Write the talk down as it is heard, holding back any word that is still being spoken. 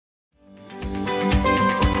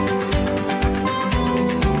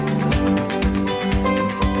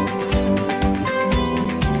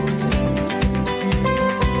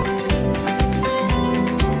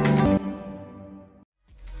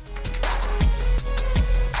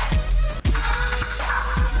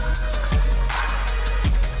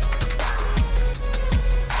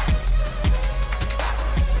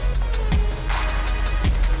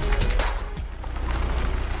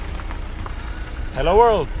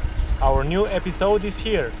Our new episode is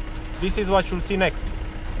here. This is what you'll see next.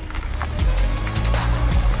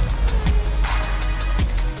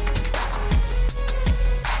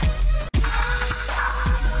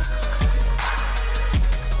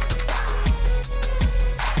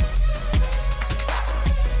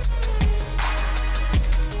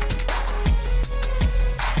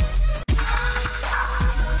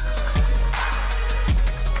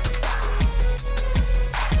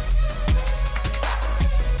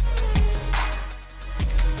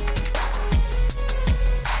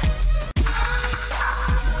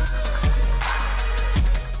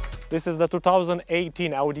 This is the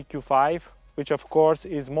 2018 Audi Q5, which of course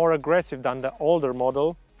is more aggressive than the older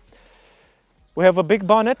model. We have a big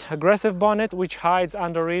bonnet, aggressive bonnet, which hides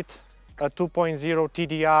under it a 2.0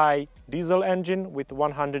 TDI diesel engine with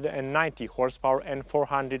 190 horsepower and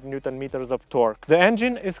 400 Newton meters of torque. The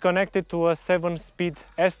engine is connected to a 7-speed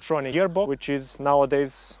S-tronic gearbox, which is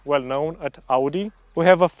nowadays well known at Audi. We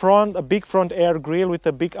have a big front air grille with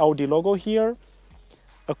a big Audi logo here.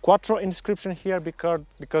 A Quattro inscription here because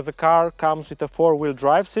the car comes with a 4-wheel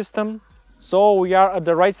drive system. So we are at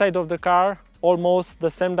the right side of the car, almost the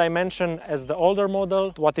same dimension as the older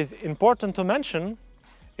model. What is important to mention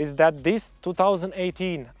is that this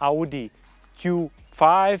 2018 Audi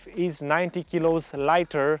Q5 is 90 kilos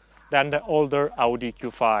lighter than the older Audi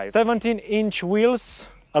Q5. 17-inch wheels,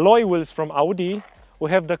 alloy wheels from Audi.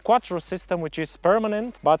 We have the Quattro system, which is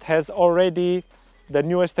permanent but has already the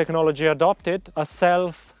newest technology adopted, a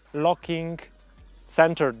self-locking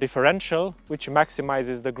center differential, which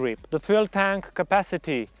maximizes the grip. The fuel tank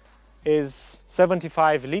capacity is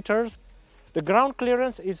 75 liters. The ground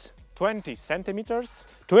clearance is 20 centimeters.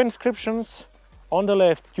 Two inscriptions, on the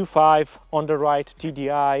left Q5, on the right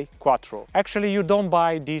TDI Quattro. Actually, you don't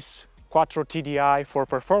buy this Quattro TDI for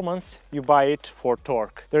performance, you buy it for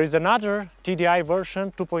torque. There is another TDI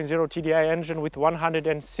version, 2.0 TDI engine with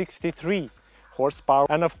 163 horsepower,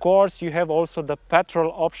 and of course you have also the petrol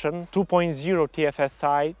option 2.0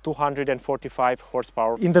 TFSI 245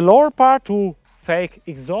 horsepower. In the lower part, two fake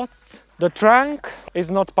exhausts. The trunk is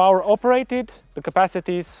not power operated. The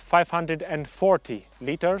capacity is 540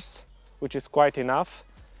 liters, which is quite enough.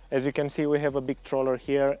 As you can see, we have a big troller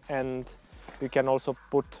here, and you can also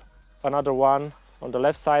put another one on the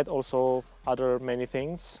left side. Also other many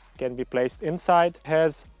things can be placed inside. It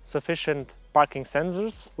has sufficient parking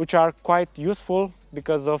sensors, which are quite useful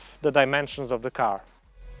because of the dimensions of the car.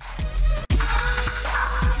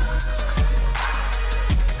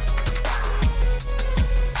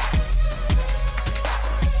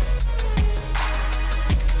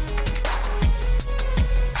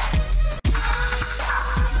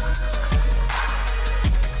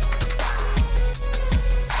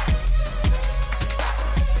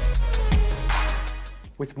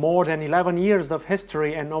 With more than 11 years of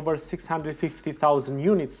history and over 650,000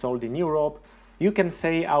 units sold in Europe, you can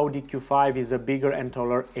say Audi Q5 is a bigger and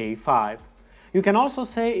taller A5. You can also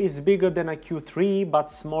say it's bigger than a Q3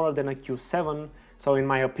 but smaller than a Q7, so in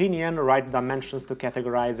my opinion, right dimensions to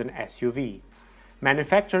categorize an SUV.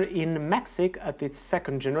 Manufactured in Mexico at its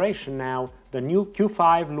second generation now, the new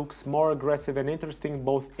Q5 looks more aggressive and interesting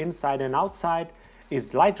both inside and outside,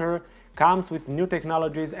 is lighter, comes with new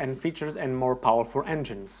technologies and features and more powerful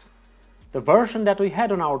engines. The version that we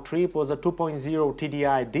had on our trip was a 2.0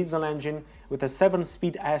 TDI diesel engine with a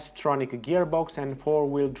 7-speed S-tronic gearbox and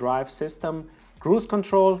 4-wheel drive system, cruise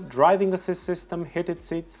control, driving assist system, heated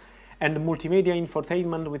seats and multimedia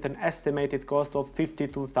infotainment with an estimated cost of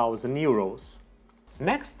 52,000 euros.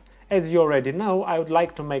 Next, as you already know, I would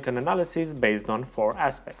like to make an analysis based on 4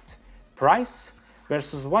 aspects: price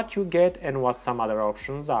versus what you get and what some other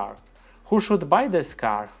options are. Who should buy this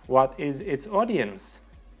car? What is its audience?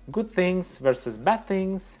 Good things versus bad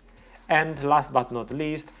things? And last but not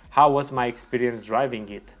least, how was my experience driving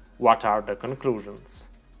it? What are the conclusions?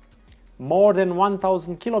 More than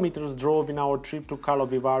 1,000 kilometers drove in our trip to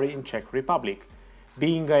Karlovy Vary in Czech Republic.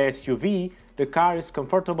 Being a SUV, the car is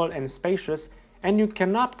comfortable and spacious, and you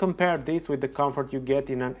cannot compare this with the comfort you get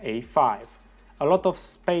in an A5. A lot of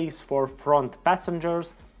space for front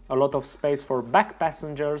passengers, a lot of space for back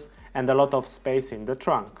passengers, and a lot of space in the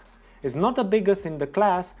trunk. It's not the biggest in the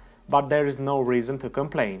class, but there is no reason to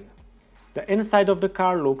complain. The inside of the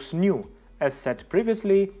car looks new. As said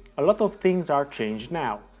previously, a lot of things are changed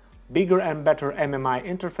now. Bigger and better MMI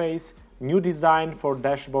interface, new design for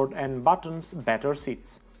dashboard and buttons, better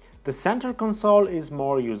seats. The center console is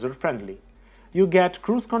more user-friendly. You get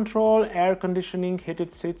cruise control, air conditioning,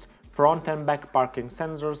 heated seats, front and back parking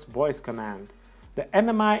sensors, voice command. The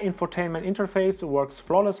MMI infotainment interface works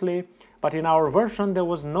flawlessly, but in our version there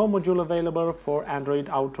was no module available for Android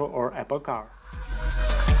Auto or Apple Car.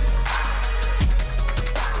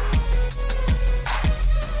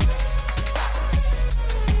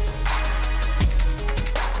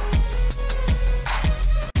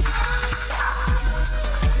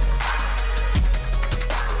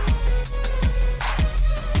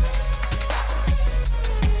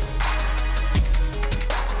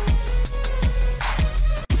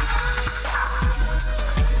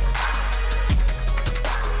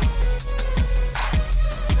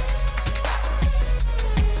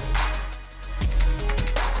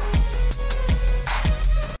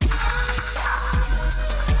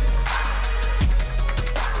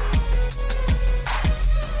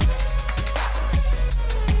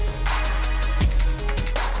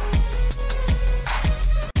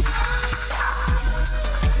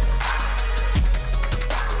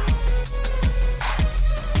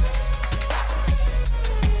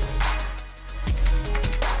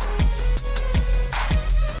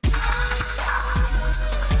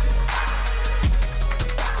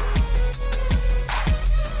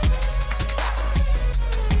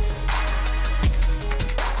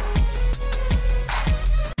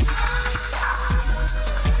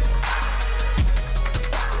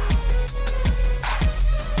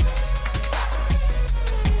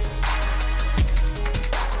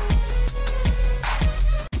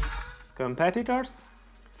 competitors: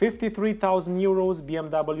 53,000 euros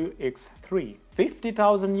BMW X3,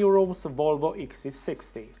 50,000 euros Volvo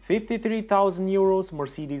XC60, 53,000 euros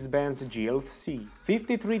Mercedes-Benz GLC,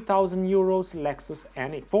 53,000 euros Lexus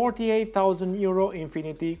NX, 48,000 euro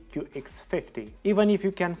Infiniti QX50. Even if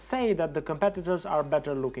you can say that the competitors are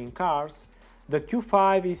better looking cars, the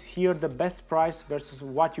Q5 is here the best price versus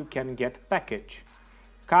what you can get package.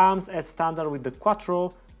 Comes as standard with the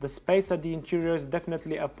Quattro. The space at the interior is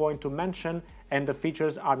definitely a point to mention, and the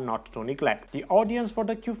features are not to neglect. The audience for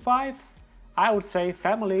the Q5? I would say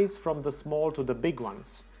families from the small to the big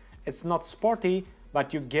ones. It's not sporty,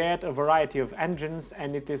 but you get a variety of engines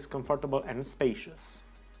and it is comfortable and spacious.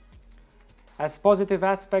 As positive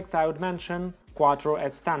aspects, I would mention Quattro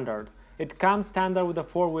as standard. It comes standard with a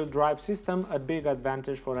four-wheel drive system, a big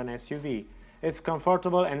advantage for an SUV. It's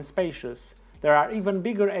comfortable and spacious. There are even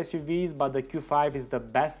bigger SUVs, but the Q5 is the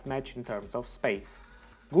best match in terms of space.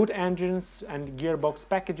 Good engines and gearbox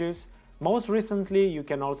packages. Most recently, you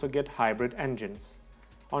can also get hybrid engines.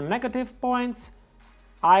 On negative points,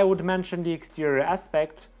 I would mention the exterior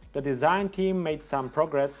aspect. The design team made some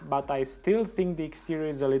progress, but I still think the exterior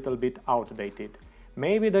is a little bit outdated.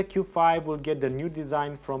 Maybe the Q5 will get the new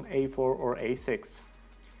design from A4 or A6.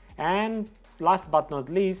 And last but not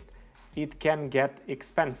least, it can get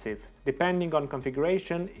expensive. Depending on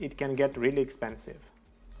configuration, it can get really expensive.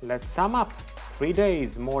 Let's sum up. 3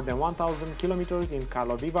 days, more than 1000 kilometers in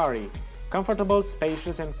Karlovy Vary. Comfortable,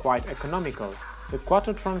 spacious and quite economical. The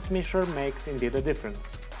Quattro transmission makes indeed a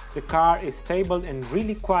difference. The car is stable and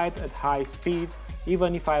really quiet at high speeds,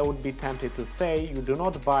 even if I would be tempted to say you do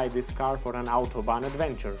not buy this car for an autobahn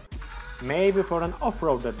adventure. Maybe for an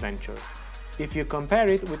off-road adventure. If you compare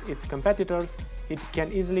it with its competitors, it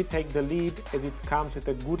can easily take the lead as it comes with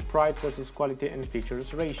a good price versus quality and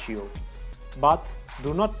features ratio. But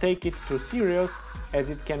do not take it too serious, as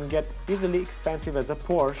it can get easily expensive as a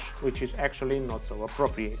Porsche, which is actually not so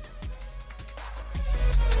appropriate.